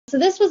So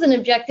this was an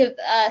objective,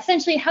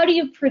 essentially, how do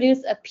you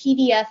produce a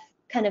PDF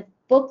kind of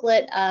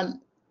booklet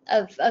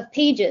of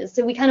pages?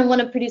 So we kind of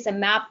want to produce a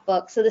map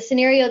book. So the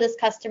scenario this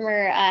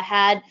customer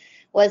had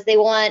was they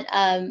want,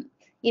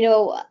 you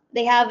know,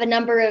 they have a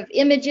number of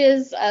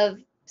images of,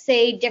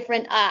 say,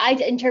 different, I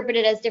interpret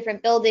it as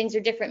different buildings or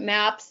different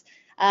maps.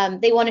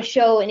 They want to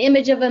show an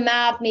image of a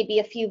map, maybe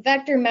a few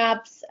vector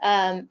maps,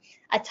 a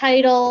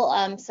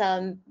title,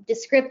 some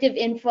descriptive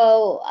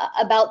info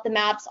about the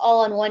maps,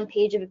 all on one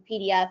page of a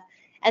PDF.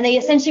 And they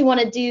essentially want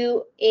to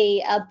do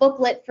a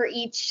booklet for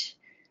each,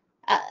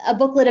 a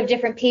booklet of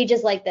different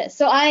pages like this.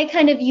 So I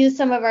kind of used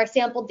some of our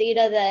sample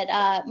data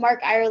that Mark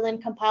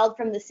Ireland compiled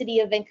from the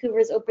City of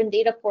Vancouver's Open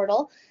Data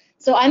Portal.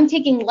 So I'm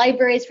taking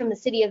libraries from the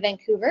City of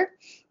Vancouver.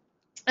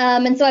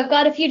 And so I've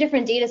got a few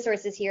different data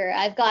sources here.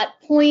 I've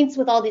got points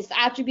with all these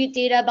attribute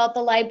data about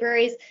the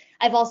libraries.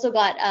 I've also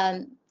got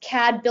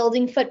CAD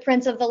building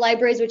footprints of the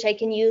libraries, which I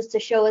can use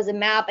to show as a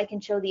map. I can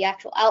show the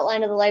actual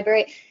outline of the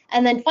library.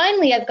 And then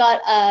finally, I've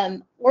got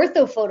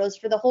orthophotos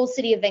for the whole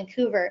City of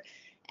Vancouver.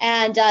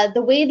 And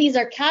the way these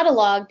are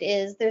cataloged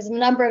is there's a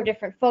number of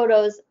different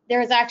photos.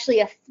 There's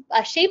actually a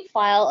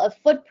shapefile of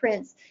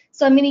footprints.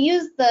 So I'm going to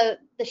use the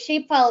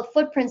shapefile of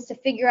footprints to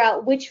figure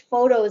out which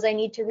photos I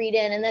need to read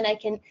in, and then I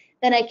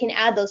can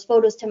add those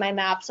photos to my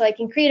map. So I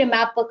can create a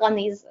map book on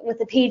these with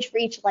a page for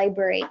each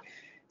library.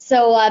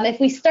 So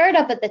if we start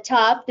up at the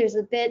top, there's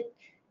a bit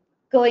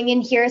going in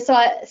here. So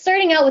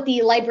starting out with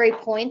the library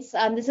points,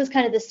 this is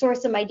kind of the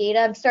source of my data.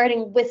 I'm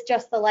starting with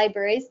just the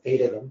libraries. 8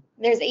 of them.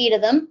 There's 8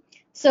 of them.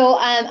 So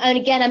and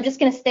again, I'm just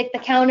going to stick the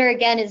counter.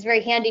 Again, is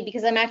very handy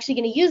because I'm actually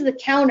going to use the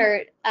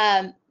counter.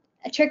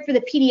 A trick for the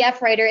PDF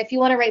writer, if you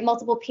want to write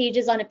multiple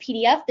pages on a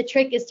PDF, the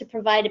trick is to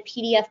provide a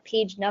PDF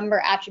page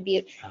number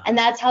attribute, and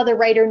that's how the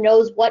writer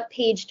knows what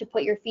page to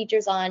put your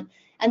features on.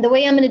 And the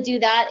way I'm going to do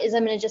that is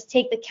I'm going to just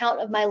take the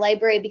count of my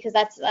library, because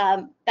that's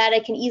that I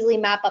can easily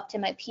map up to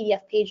my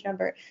PDF page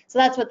number. So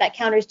that's what that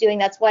counter is doing.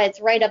 That's why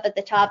it's right up at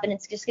the top, and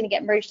it's just going to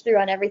get merged through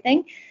on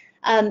everything.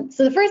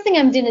 So the first thing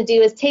I'm going to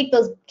do is take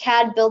those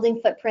CAD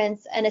building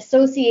footprints and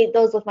associate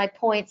those with my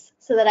points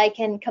so that I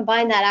can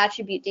combine that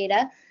attribute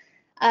data.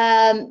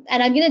 And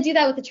I'm going to do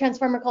that with a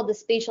transformer called the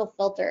Spatial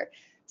Filter.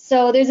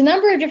 So there's a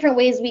number of different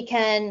ways we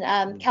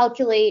can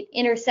calculate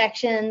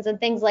intersections and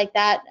things like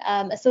that,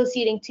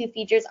 associating two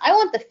features. I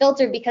want the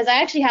filter because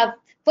I actually have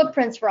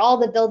footprints for all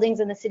the buildings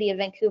in the City of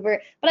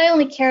Vancouver, but I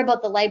only care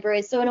about the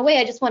libraries. So in a way,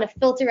 I just want to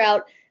filter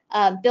out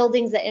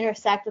buildings that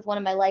intersect with one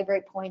of my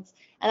library points,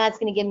 and that's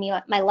going to give me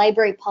my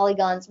library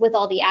polygons with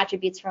all the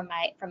attributes from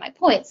my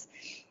points.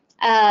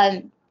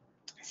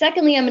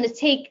 Secondly, I'm going to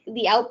take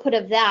the output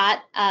of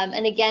that,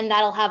 and again,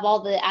 that'll have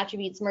all the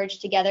attributes merged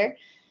together.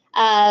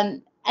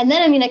 And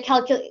then I'm going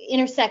to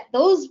intersect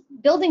those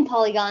building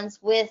polygons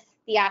with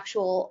the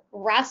actual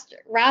raster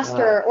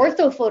or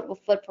orthophoto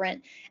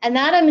footprint, and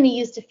that I'm going to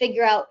use to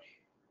figure out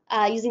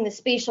using the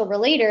spatial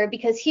relator,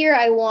 because here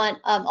I want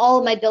all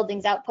of my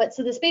buildings output.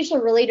 So the spatial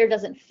relator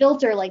doesn't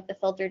filter like the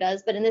filter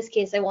does, but in this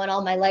case, I want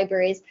all my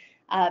libraries.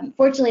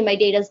 Fortunately, my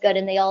data is good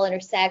and they all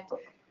intersect.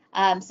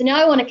 So now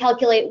I want to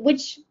calculate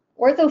which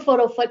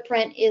orthophoto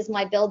footprint is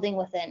my building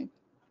within.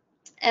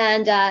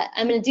 And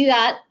I'm going to do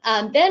that.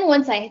 Then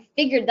once I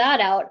figured that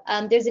out,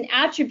 there's an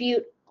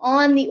attribute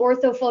on the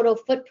orthophoto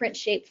footprint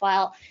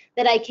shapefile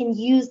that I can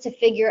use to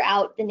figure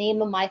out the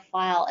name of my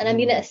file. And I'm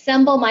going to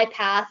assemble my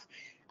path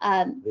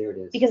there it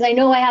is. because I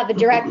know I have a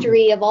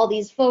directory of all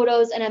these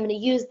photos, and I'm going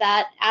to use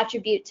that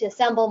attribute to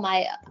assemble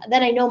my,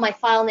 then I know my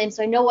file name,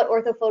 so I know what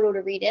orthophoto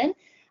to read in.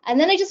 And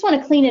then I just want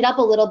to clean it up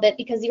a little bit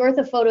because the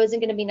orthophoto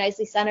isn't going to be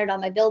nicely centered on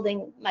my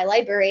building, my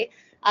library.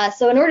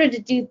 So in order to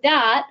do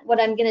that,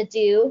 what I'm going to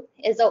do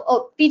is,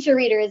 feature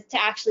reader is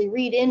to actually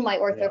read in my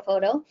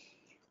orthophoto.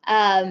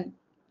 Then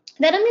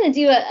I'm going to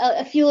do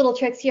a few little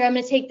tricks here. I'm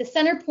going to take the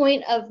center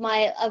point of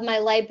my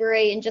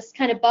library and just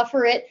kind of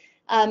buffer it,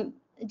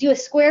 do a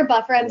square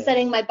buffer. I'm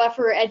setting my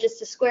buffer edges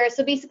to square.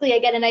 So basically I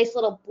get a nice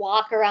little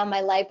block around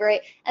my library.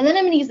 And then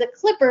I'm going to use the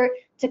clipper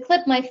to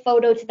clip my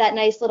photo to that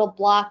nice little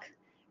block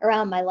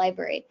around my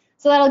library.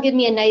 So that'll give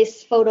me a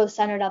nice photo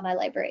centered on my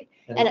library.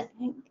 And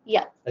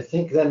yeah. I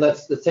think then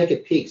let's take a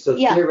peek. So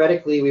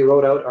theoretically, we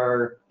wrote out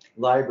our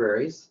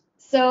libraries.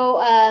 So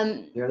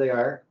there they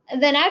are.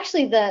 And then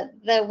actually the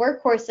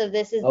workhorse of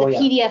this is the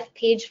PDF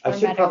page formatter. I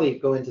should probably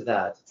go into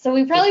that. So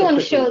we probably want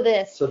to show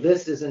this. So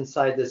this is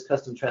inside this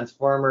custom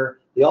transformer.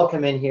 They all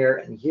come in here,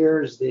 and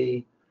here's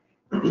the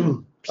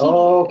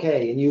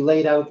okay, and you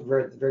laid out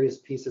where the various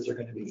pieces are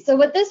going to be. So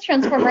what this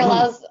transformer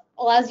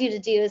allows you to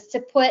do is to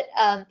put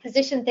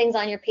position things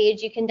on your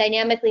page. You can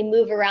dynamically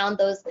move around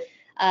those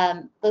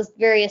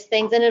various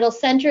things, and it'll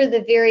center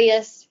the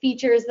various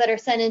features that are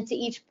sent into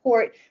each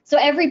port. So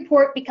every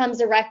port becomes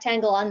a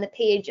rectangle on the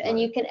page, and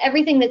you can,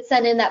 everything that's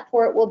sent in that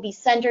port will be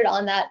centered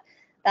on that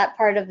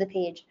part of the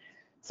page.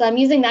 So I'm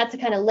using that to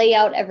kind of lay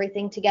out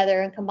everything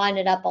together and combine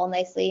it up all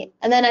nicely.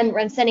 And then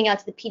I'm sending out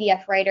to the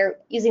PDF writer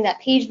using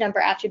that page number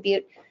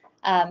attribute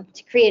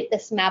to create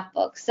this map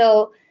book.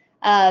 So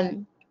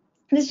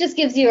this just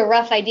gives you a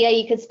rough idea.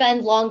 You could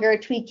spend longer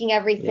tweaking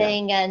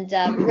everything and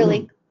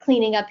really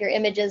cleaning up your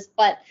images,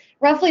 but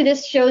roughly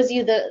this shows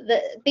you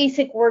the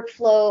basic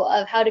workflow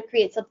of how to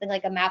create something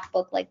like a map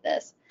book like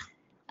this.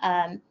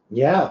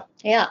 Yeah.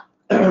 Yeah.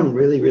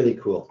 Really, really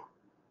cool.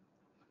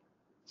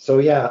 So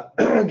yeah,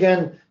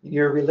 again,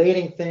 you're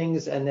relating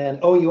things, and then,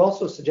 oh, you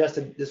also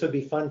suggested this would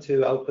be fun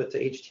to output to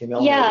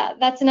HTML. Yeah, maybe.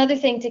 that's another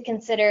thing to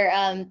consider.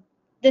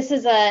 This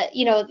is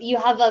you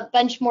have a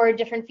bunch more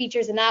different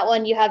features in that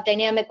one. You have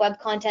dynamic web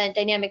content,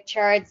 dynamic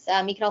charts.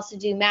 You can also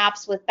do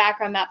maps with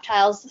background map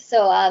tiles.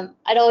 So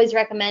I'd always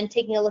recommend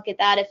taking a look at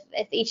that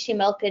if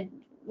HTML could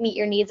meet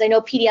your needs. I know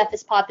PDF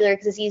is popular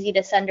because it's easy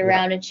to send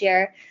around and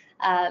share,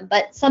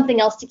 but something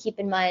else to keep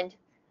in mind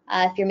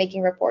if you're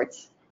making reports.